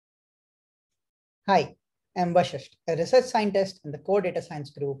Hi, I'm Vashist, a research scientist in the core data science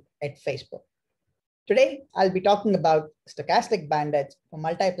group at Facebook. Today, I'll be talking about stochastic bandits for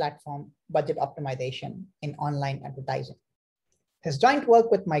multi-platform budget optimization in online advertising. This joint work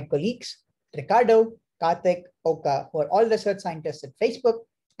with my colleagues, Riccardo, Karthik, Okke, who are all research scientists at Facebook,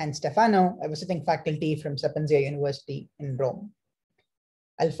 and Stefano, a visiting faculty from Sapienza University in Rome.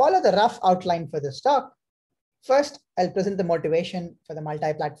 I'll follow the rough outline for this talk. First, I'll present the motivation for the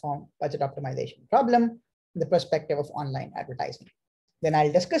multi-platform budget optimization problem from the perspective of online advertising. Then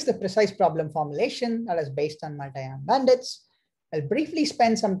I'll discuss the precise problem formulation that is based on multi-am bandits. I'll briefly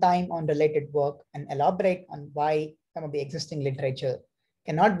spend some time on related work and elaborate on why some of the existing literature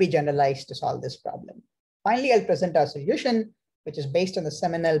cannot be generalized to solve this problem. Finally, I'll present our solution, which is based on the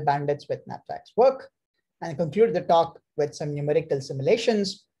seminal bandits with knapsacks work, and conclude the talk with some numerical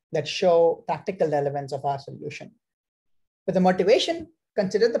simulations that show practical relevance of our solution. For the motivation,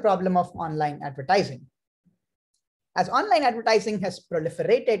 consider the problem of online advertising. As online advertising has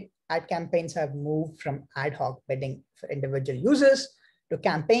proliferated, ad campaigns have moved from ad hoc bidding for individual users to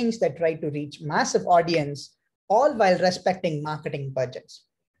campaigns that try to reach massive audience, all while respecting marketing budgets.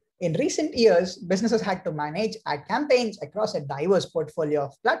 In recent years, businesses had to manage ad campaigns across a diverse portfolio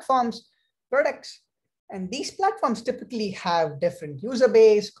of platforms, products, and these platforms typically have different user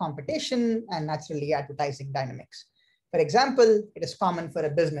base, competition, and naturally advertising dynamics. For example, it is common for a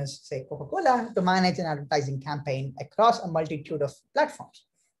business, say Coca-Cola, to manage an advertising campaign across a multitude of platforms.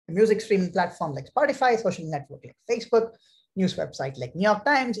 A music streaming platform like Spotify, social network like Facebook, news website like New York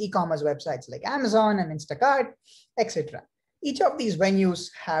Times, e-commerce websites like Amazon and Instacart, etc. Each of these venues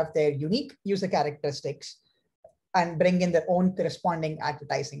have their unique user characteristics and bring in their own corresponding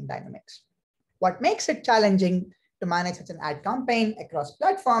advertising dynamics. What makes it challenging to manage such an ad campaign across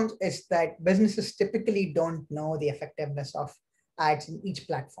platforms is that businesses typically don't know the effectiveness of ads in each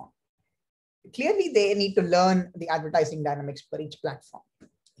platform. Clearly, they need to learn the advertising dynamics for each platform.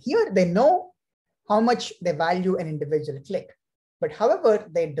 Here, they know how much they value an individual click, but however,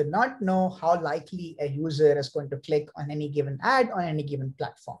 they do not know how likely a user is going to click on any given ad on any given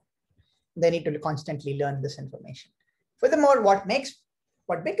platform. They need to constantly learn this information. Furthermore,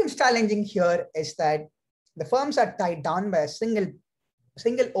 what becomes challenging here is that the firms are tied down by a single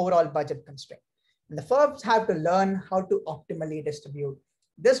overall budget constraint. And the firms have to learn how to optimally distribute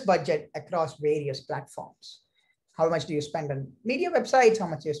this budget across various platforms. How much do you spend on media websites, how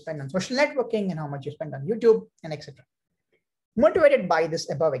much do you spend on social networking, and how much you spend on YouTube, and etc. Motivated by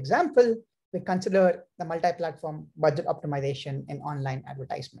this above example, we consider the multi-platform budget optimization in online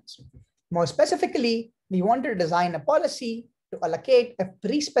advertisements. More specifically, we want to design a policy to allocate a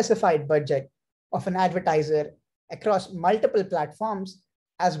pre-specified budget of an advertiser across multiple platforms,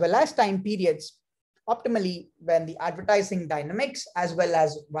 as well as time periods, optimally when the advertising dynamics as well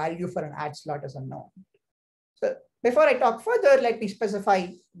as value for an ad slot is unknown. So before I talk further, let me specify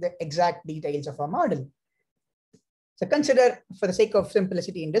the exact details of our model. So consider, for the sake of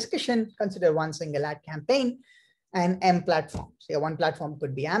simplicity in discussion, consider one single ad campaign and M platforms. So one platform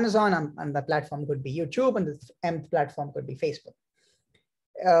could be Amazon, and the platform could be YouTube, and the M platform could be Facebook.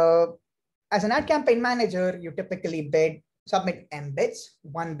 As an ad campaign manager, you typically submit M bids,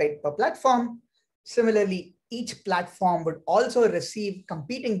 one bid per platform. Similarly, each platform would also receive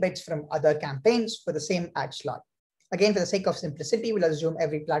competing bids from other campaigns for the same ad slot. Again, for the sake of simplicity, we'll assume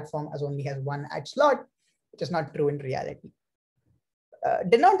every platform only has one ad slot, which is not true in reality.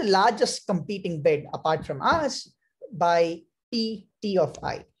 Denote the largest competing bid apart from ours by T of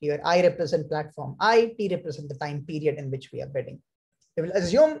I. Here, I represent platform I, T represent the time period in which we are bidding. We will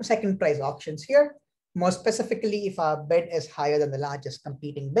assume second price auctions here. More specifically, if our bid is higher than the largest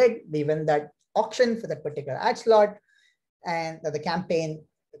competing bid, we win that auction for that particular ad slot, and the campaign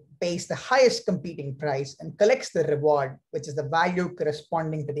pays the highest competing price and collects the reward, which is the value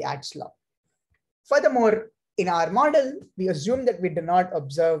corresponding to the ad slot. Furthermore, in our model, we assume that we do not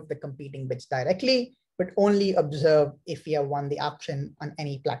observe the competing bids directly, but only observe if we have won the auction on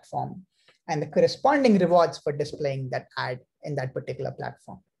any platform and the corresponding rewards for displaying that ad in that particular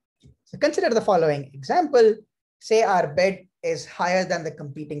platform. So consider the following example. Say our bid is higher than the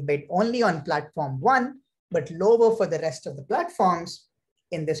competing bid only on platform 1, but lower for the rest of the platforms.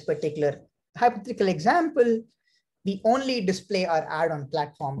 In this particular hypothetical example, we only display our ad on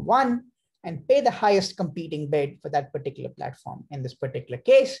platform 1 and pay the highest competing bid for that particular platform. In this particular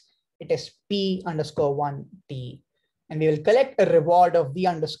case, it is P_1T. And we will collect a reward of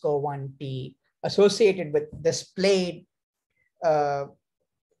V_1T associated with displayed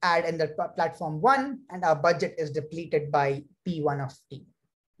ad in the platform 1, and our budget is depleted by P1 of T.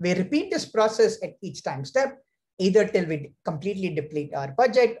 We repeat this process at each time step, either till we completely deplete our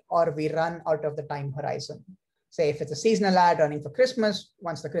budget or we run out of the time horizon. Say if it's a seasonal ad running for Christmas,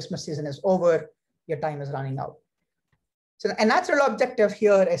 once the Christmas season is over, your time is running out. So a natural objective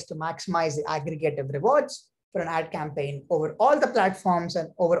here is to maximize the aggregative rewards for an ad campaign over all the platforms and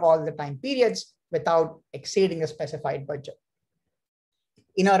over all the time periods without exceeding a specified budget.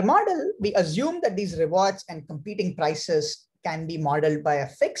 In our model, we assume that these rewards and competing prices can be modeled by a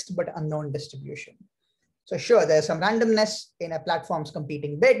fixed but unknown distribution. So sure, there's some randomness in a platform's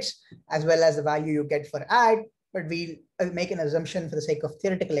competing bids, as well as the value you get for ad, but we'll make an assumption for the sake of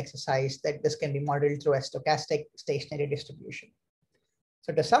theoretical exercise that this can be modeled through a stochastic stationary distribution.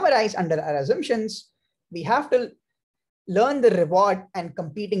 So to summarize under our assumptions, we have to learn the reward and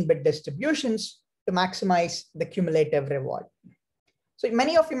competing bid distributions to maximize the cumulative reward. So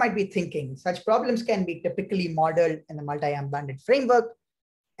many of you might be thinking such problems can be typically modeled in the multi-arm bandit framework.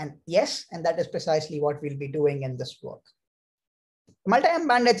 And yes, and that is precisely what we'll be doing in this work. Multi-arm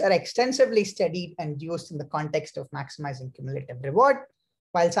bandits are extensively studied and used in the context of maximizing cumulative reward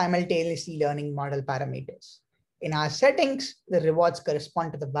while simultaneously learning model parameters. In our settings, the rewards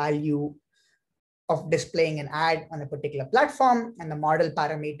correspond to the value of displaying an ad on a particular platform, and the model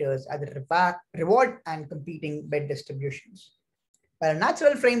parameters are the reward and competing bid distributions. For a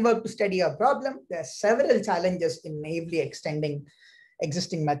natural framework to study our problem, there are several challenges in naively extending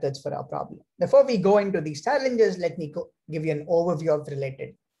existing methods for our problem. Before we go into these challenges, let me give you an overview of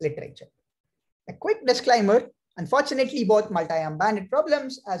related literature. A quick disclaimer, unfortunately, both multi-arm bandit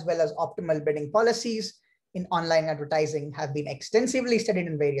problems as well as optimal bidding policies in online advertising have been extensively studied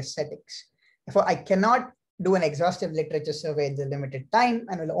in various settings. Therefore, I cannot do an exhaustive literature survey in the limited time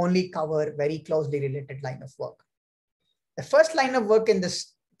and will only cover very closely related line of work. The first line of work in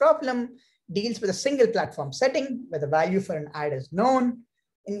this problem deals with a single platform setting where the value for an ad is known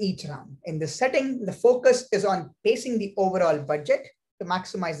in each round. In this setting, the focus is on pacing the overall budget to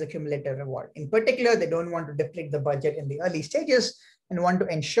maximize the cumulative reward. In particular, they don't want to deplete the budget in the early stages and want to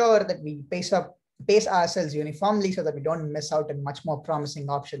ensure that we pace ourselves uniformly so that we don't miss out on much more promising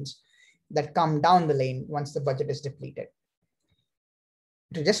options that come down the lane once the budget is depleted.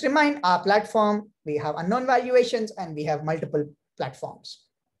 To just remind our platform, we have unknown valuations and we have multiple platforms.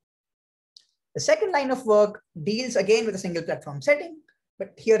 The second line of work deals again with a single platform setting,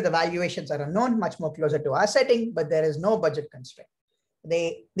 but here the valuations are unknown, much more closer to our setting, but there is no budget constraint.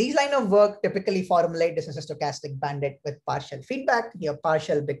 These line of work typically formulate this as a stochastic bandit with partial feedback. Here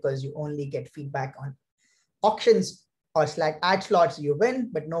partial because you only get feedback on auctions or ad slots you win,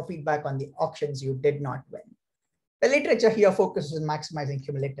 but no feedback on the auctions you did not win. The literature here focuses on maximizing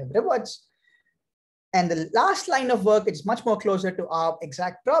cumulative rewards. And the last line of work is much more closer to our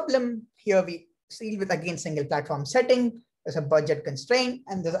exact problem. Here we deal with again single platform setting, there's a budget constraint,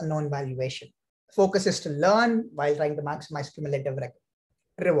 and there's a known valuation. Focus is to learn while trying to maximize cumulative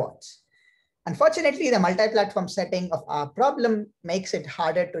rewards. Unfortunately, the multi-platform setting of our problem makes it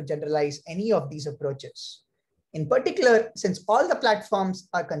harder to generalize any of these approaches. In particular, since all the platforms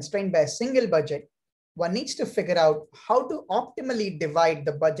are constrained by a single budget, one needs to figure out how to optimally divide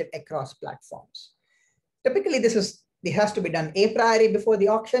the budget across platforms. Typically, this has to be done a priori before the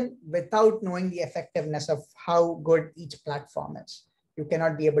auction without knowing the effectiveness of how good each platform is. You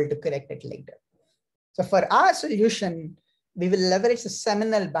cannot be able to correct it later. So for our solution, we will leverage the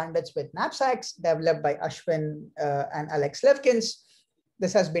seminal bandits with knapsacks developed by Ashwin and Alex Levkins.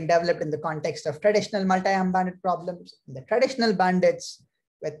 This has been developed in the context of traditional multi-arm bandit problems. In the traditional bandits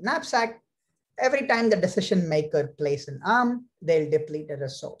with knapsack, every time the decision maker plays an arm, they'll deplete a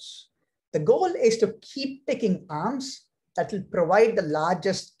resource. The goal is to keep picking arms that will provide the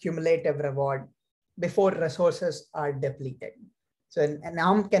largest cumulative reward before resources are depleted. So an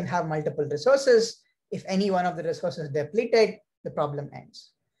arm can have multiple resources. If any one of the resources is depleted, the problem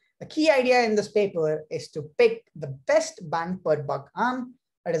ends. The key idea in this paper is to pick the best bang per buck arm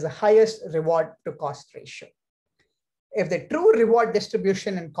that is the highest reward to cost ratio. If the true reward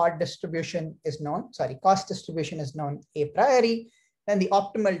distribution and cost distribution is known a priori, then the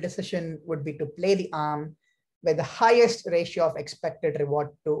optimal decision would be to play the arm with the highest ratio of expected reward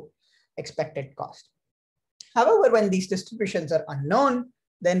to expected cost. However, when these distributions are unknown,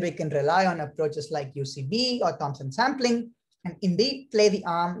 then we can rely on approaches like UCB or Thompson sampling and indeed play the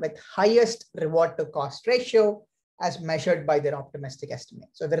arm with highest reward to cost ratio as measured by their optimistic estimate.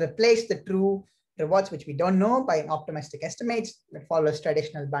 So we replace the true rewards, which we don't know, by an optimistic estimates that follows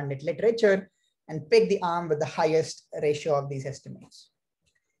traditional bandit literature and pick the arm with the highest ratio of these estimates.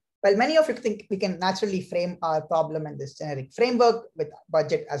 Well, many of you think we can naturally frame our problem in this generic framework with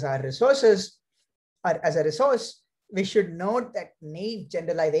budget as our resources, or as a resource. We should note that naive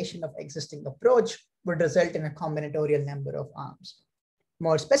generalization of existing approach would result in a combinatorial number of arms.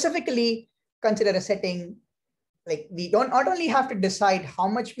 More specifically, consider a setting like we don't not only have to decide how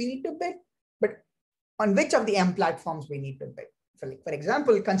much we need to bid, but on which of the M platforms we need to bid. For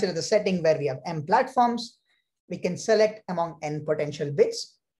example, consider the setting where we have M platforms. We can select among N potential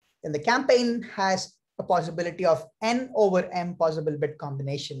bids. Then the campaign has a possibility of N over M possible bid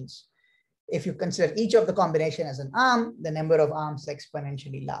combinations. If you consider each of the combination as an arm, the number of arms is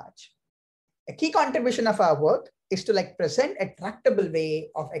exponentially large. A key contribution of our work is to present a tractable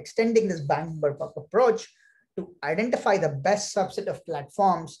way of extending this bang-per-buck approach to identify the best subset of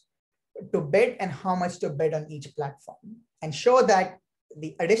platforms to bid and how much to bid on each platform, and show that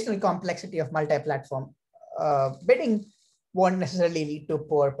the additional complexity of multi-platform bidding won't necessarily lead to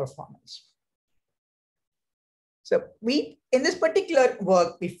poor performance. So in this particular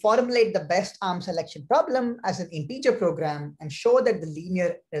work, we formulate the best arm selection problem as an integer program and show that the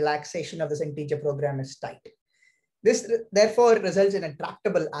linear relaxation of this integer program is tight. This therefore results in a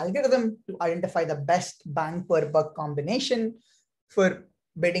tractable algorithm to identify the best bang per buck combination for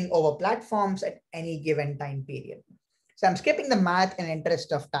bidding over platforms at any given time period. So I'm skipping the math in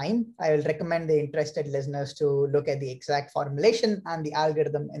interest of time. I will recommend the interested listeners to look at the exact formulation and the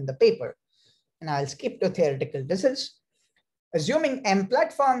algorithm in the paper. And I'll skip to theoretical results. Assuming M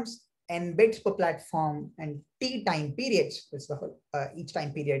platforms, N bids per platform, and T time periods, that's the whole, each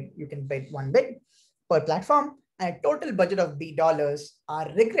time period you can bid one bid per platform, and a total budget of $B,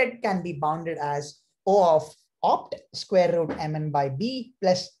 our regret can be bounded as O of opt square root Mn by B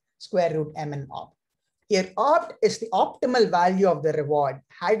plus square root Mn opt. Here, opt is the optimal value of the reward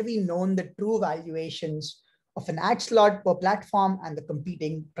had we known the true valuations of an ad slot per platform and the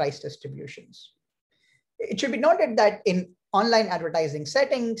competing price distributions. It should be noted that in online advertising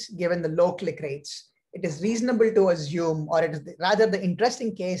settings, given the low click rates, it is reasonable to assume, or it is rather the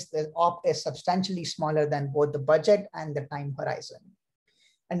interesting case, that opt is substantially smaller than both the budget and the time horizon.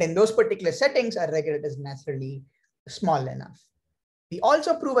 And in those particular settings, our regret is naturally small enough. We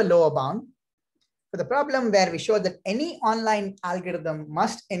also prove a lower bound for the problem where we show that any online algorithm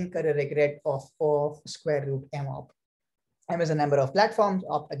must incur a regret of square root M opt. M is the number of platforms.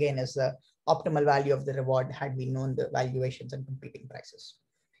 Opt again is the optimal value of the reward had we known the valuations and competing prices.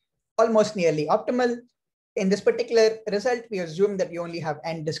 Almost nearly optimal. In this particular result, we assume that we only have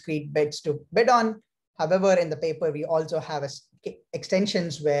N discrete bids to bid on. However, in the paper, we also have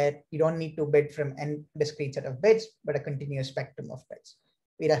extensions where you don't need to bid from N discrete set of bids, but a continuous spectrum of bids.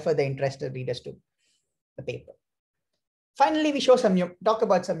 We refer the interested readers to the paper. Finally, we talk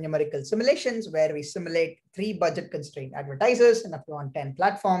about some numerical simulations where we simulate 3 budget constrained advertisers and up to 10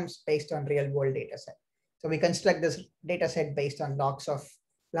 platforms based on real world data set. So we construct this data set based on logs of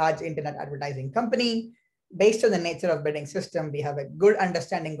large internet advertising company. Based on the nature of bidding system, we have a good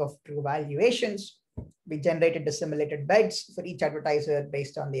understanding of true valuations. We generated the simulated bids for each advertiser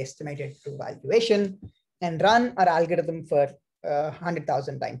based on the estimated true valuation and run our algorithm for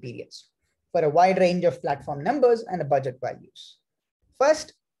 100,000 time periods for a wide range of platform numbers and budget values.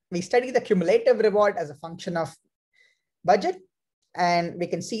 First, we study the cumulative reward as a function of budget. And we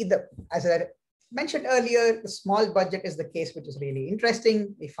can see that, as I mentioned earlier, the small budget is the case which is really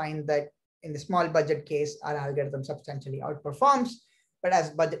interesting. We find that in the small budget case, our algorithm substantially outperforms. But as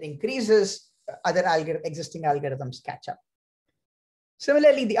budget increases, other existing algorithms catch up.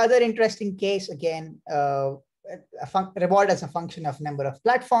 Similarly, the other interesting case, again, reward as a function of number of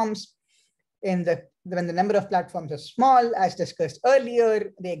platforms. When the number of platforms is small, as discussed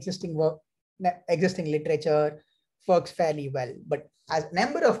earlier, the existing literature works fairly well. But as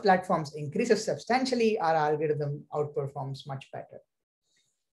number of platforms increases substantially, our algorithm outperforms much better.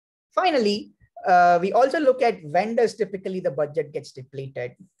 Finally, we also look at when does typically the budget gets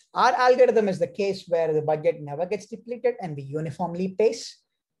depleted. Our algorithm is the case where the budget never gets depleted and we uniformly pace,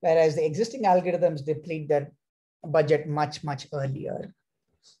 whereas the existing algorithms deplete their budget much, much earlier.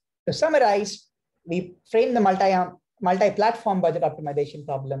 To summarize, we frame the multi-platform budget optimization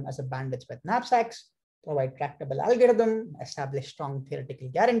problem as a bandits with knapsacks, provide tractable algorithm, establish strong theoretical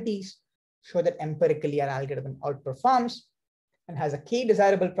guarantees, show that empirically our algorithm outperforms, and has a key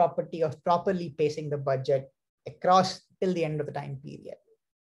desirable property of properly pacing the budget across till the end of the time period.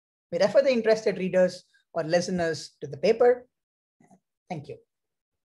 We refer the interested readers or listeners to the paper. Thank you.